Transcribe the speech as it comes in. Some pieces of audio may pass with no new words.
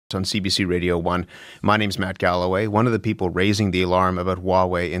on CBC Radio 1. My name's Matt Galloway. One of the people raising the alarm about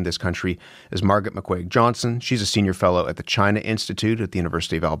Huawei in this country is Margaret McCuaig-Johnston. She's a senior fellow at the China Institute at the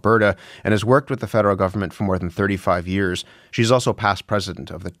University of Alberta and has worked with the federal government for more than 35 years. She's also past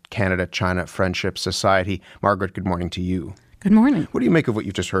president of the Canada-China Friendship Society. Margaret, good morning to you. Good morning. What do you make of what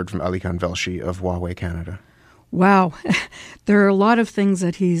you've just heard from Alican Velshi of Huawei Canada? Wow. There are a lot of things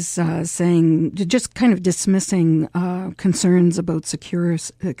that he's saying, just kind of dismissing concerns about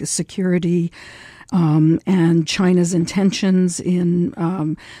security and China's intentions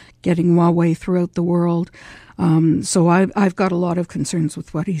in getting Huawei throughout the world. So I've got a lot of concerns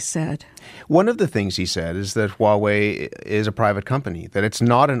with what he said. One of the things he said is that Huawei is a private company, that it's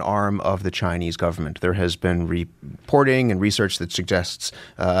not an arm of the Chinese government. There has been reporting and research that suggests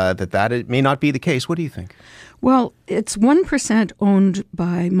that it may not be the case. What do you think? Well, it's 1% owned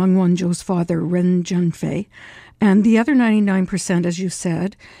by Meng Wanzhou's father, Ren Zhengfei, and the other 99%, as you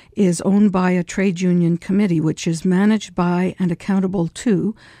said, is owned by a trade union committee, which is managed by and accountable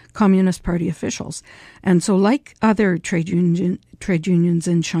to Communist Party officials. And so like other trade unions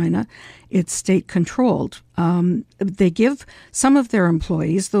in China, it's state-controlled. They give some of their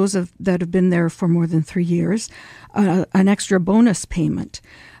employees, those that have been there for more than 3 years, an extra bonus payment.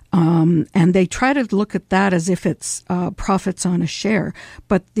 And they try to look at that as if it's profits on a share.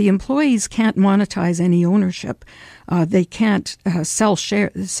 But the employees can't monetize any ownership. They can't sell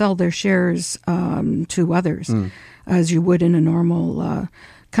their shares to others as you would in a normal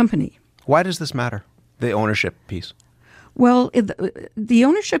company. Why does this matter, the ownership piece? Well, the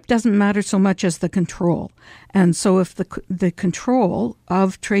ownership doesn't matter so much as the control. And so if the control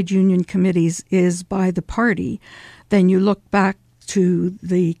of trade union committees is by the party, then you look back to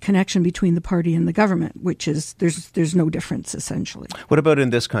the connection between the party and the government, which is there's no difference, essentially. What about in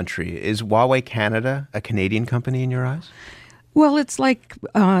this country? Is Huawei Canada a Canadian company in your eyes? Well, it's like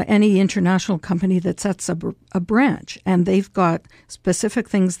any international company that sets up a branch, and they've got specific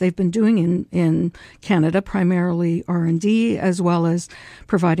things they've been doing in Canada, primarily R&D, as well as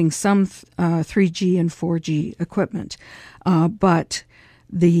providing some 3G and 4G equipment. But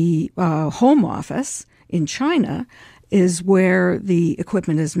the home office in China is where the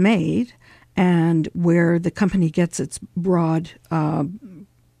equipment is made and where the company gets its broad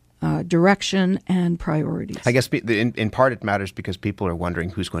direction and priorities. I guess in part it matters because people are wondering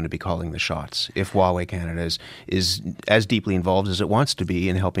who's going to be calling the shots. If Huawei Canada is as deeply involved as it wants to be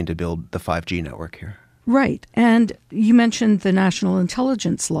in helping to build the 5G network here. Right. And you mentioned the national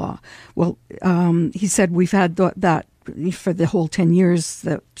intelligence law. Well, he said we've had that for the whole 10 years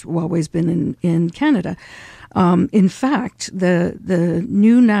that Huawei's been in Canada. In fact, the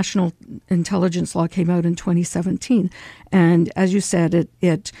new national intelligence law came out in 2017. And as you said,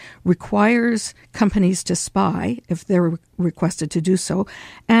 it requires companies to spy if they're requested to do so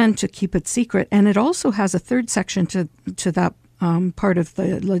and to keep it secret. And it also has a third section to that part of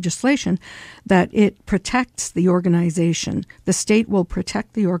the legislation that it protects the organization. The state will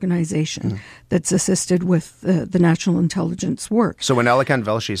protect the organization that's assisted with the national intelligence work. So when Alican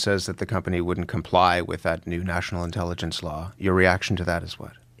Velshi says that the company wouldn't comply with that new national intelligence law, your reaction to that is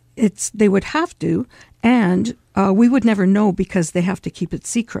what? They would have to, and we would never know because they have to keep it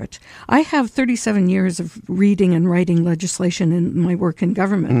secret. I have 37 years of reading and writing legislation in my work in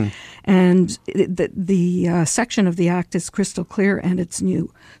government, and the section of the act is crystal clear and it's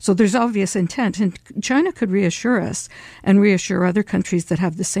new. So there's obvious intent, and China could reassure us and reassure other countries that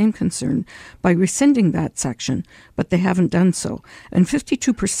have the same concern by rescinding that section, but they haven't done so. And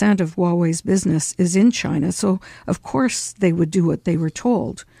 52% of Huawei's business is in China, so of course they would do what they were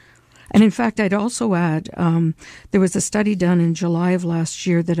told. And in fact, I'd also add, there was a study done in July of last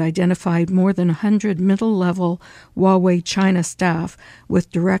year that identified more than 100 middle-level Huawei China staff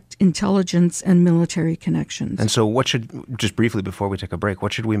with direct intelligence and military connections. And so just briefly before we take a break,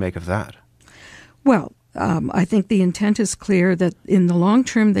 what should we make of that? Well, I think the intent is clear that in the long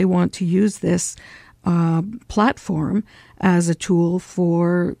term they want to use this platform as a tool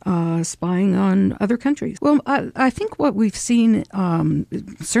for spying on other countries. Well, I think what we've seen,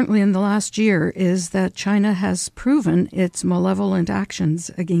 certainly in the last year, is that China has proven its malevolent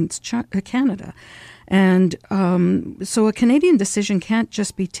actions against Canada. And so a Canadian decision can't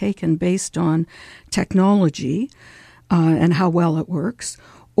just be taken based on technology and how well it works,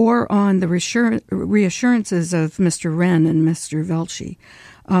 or on the reassurances of Mr. Ren and Mr. Velshi.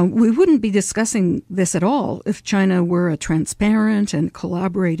 We wouldn't be discussing this at all if China were a transparent and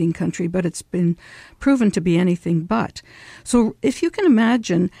collaborating country, but it's been proven to be anything but. So if you can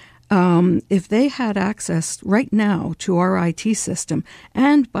imagine if they had access right now to our IT system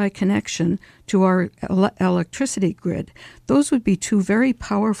and by connection to our electricity grid, those would be two very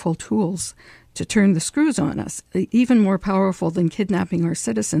powerful tools to turn the screws on us, even more powerful than kidnapping our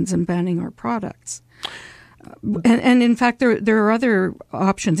citizens and banning our products. And in fact, there are other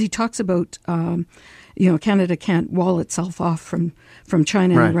options. He talks about, Canada can't wall itself off from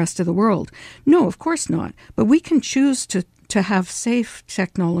China and the rest of the world. No, of course not. But we can choose to have safe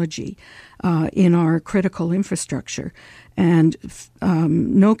technology in our critical infrastructure. And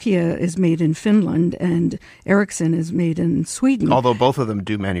Nokia is made in Finland and Ericsson is made in Sweden. Although both of them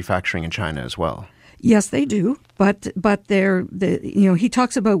do manufacturing in China as well. Yes, they do, but he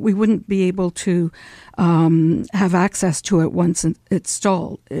talks about we wouldn't be able to have access to it once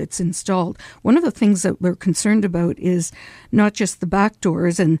it's installed. One of the things that we're concerned about is not just the back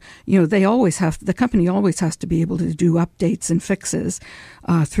doors, and the company always has to be able to do updates and fixes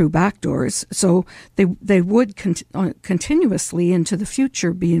through back doors. So they would continuously into the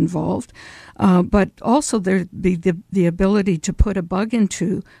future be involved, but also there'd be the ability to put a bug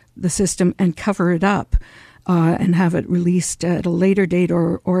into the system and cover it up and have it released at a later date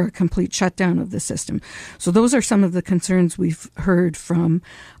or a complete shutdown of the system. So those are some of the concerns we've heard from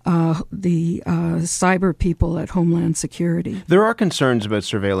the cyber people at Homeland Security. There are concerns about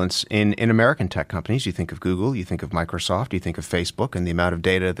surveillance in American tech companies. You think of Google, you think of Microsoft, you think of Facebook and the amount of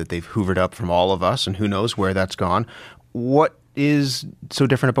data that they've hoovered up from all of us and who knows where that's gone. What is so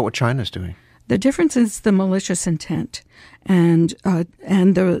different about what China's doing? The difference is the malicious intent and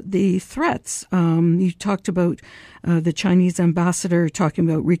the threats. You talked about the Chinese ambassador talking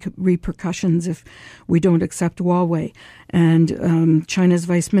about repercussions if we don't accept Huawei, and China's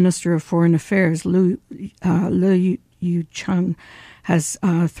Vice Minister of Foreign Affairs Le Yucheng has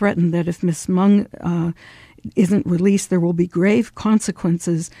threatened that if Ms. Meng isn't released, there will be grave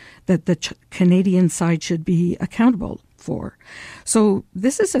consequences that the Canadian side should be accountable for. So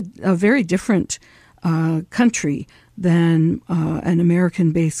this is a very different country than an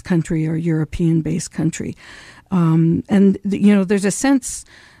American-based country or European-based country. There's a sense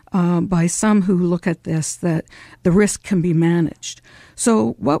by some who look at this that the risk can be managed.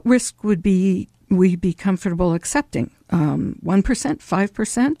 So what risk would we be comfortable accepting? 1%,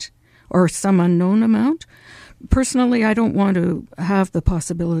 5%, or some unknown amount? Personally, I don't want to have the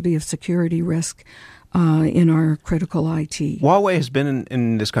possibility of security risk in our critical IT. Huawei has been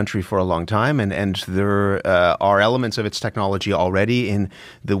in this country for a long time, and there are elements of its technology already in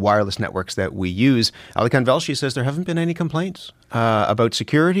the wireless networks that we use. Alikan Velshi says there haven't been any complaints about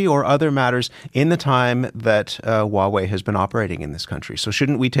security or other matters in the time that Huawei has been operating in this country. So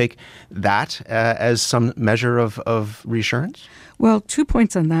shouldn't we take that as some measure of reassurance? Well, 2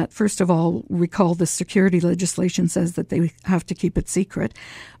 points on that. First of all, recall the security legislation says that they have to keep it secret.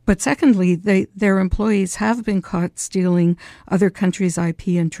 But secondly, their employees have been caught stealing other countries' IP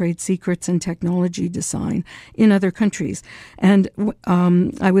and trade secrets and technology design in other countries. And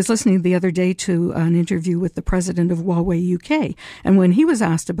I was listening the other day to an interview with the president of Huawei UK. And when he was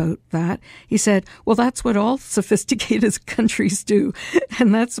asked about that, he said, well, that's what all sophisticated countries do.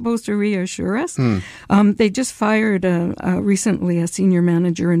 And that's supposed to reassure us. They just fired recently a senior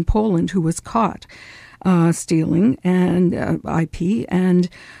manager in Poland who was caught stealing and IP, and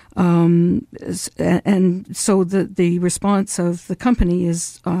so the response of the company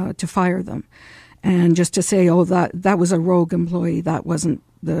is to fire them, and just to say, oh, that was a rogue employee, that wasn't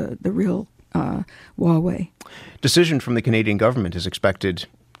the real Huawei. Decision from the Canadian government is expected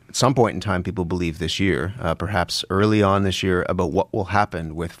at some point in time, people believe this year, perhaps early on this year, about what will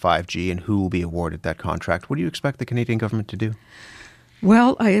happen with 5G and who will be awarded that contract. What do you expect the Canadian government to do?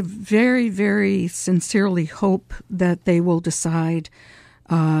 Well, I very, very sincerely hope that they will decide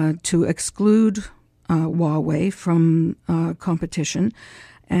to exclude Huawei from competition.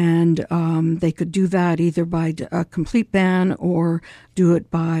 And they could do that either by a complete ban or do it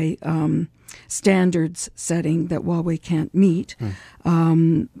by standards setting that Huawei can't meet.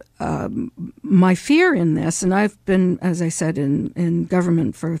 My fear in this, and I've been, as I said, in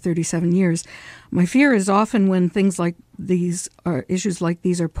government for 37 years, my fear is often when things like these, or issues like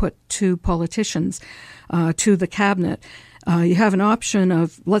these, are put to politicians, to the cabinet. You have an option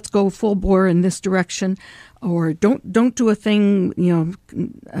of let's go full bore in this direction, or don't do a thing,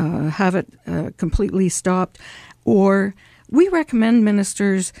 have it completely stopped, or we recommend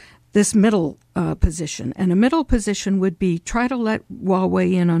ministers this middle position. And a middle position would be try to let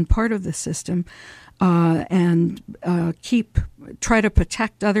Huawei in on part of the system and try to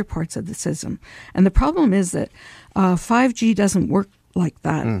protect other parts of the system. And the problem is that 5G doesn't work like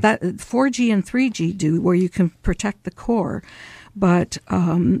that. That 4G and 3G do, where you can protect the core. But,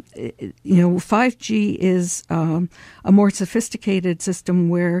 5G is a more sophisticated system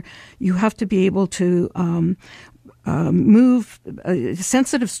where you have to be able to move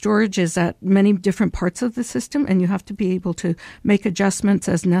sensitive storages at many different parts of the system, and you have to be able to make adjustments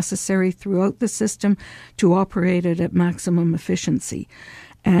as necessary throughout the system to operate it at maximum efficiency.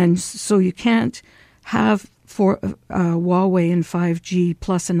 And so you can't have for Huawei and 5G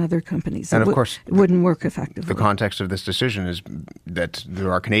plus another companies. And of course, it wouldn't work effectively. The context of this decision is that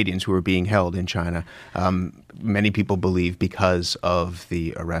there are Canadians who are being held in China. Many people believe because of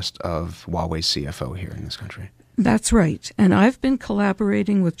the arrest of Huawei's CFO here in this country. That's right. And I've been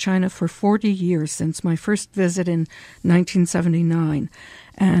collaborating with China for 40 years, since my first visit in 1979.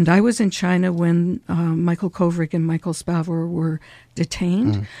 And I was in China when Michael Kovrig and Michael Spavor were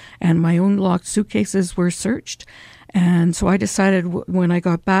detained, and my own locked suitcases were searched. And so I decided when I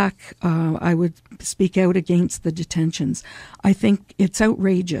got back, I would speak out against the detentions. I think it's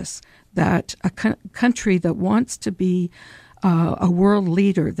outrageous that a country that wants to be a world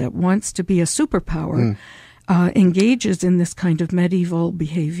leader, that wants to be a superpower, engages in this kind of medieval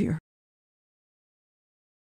behavior.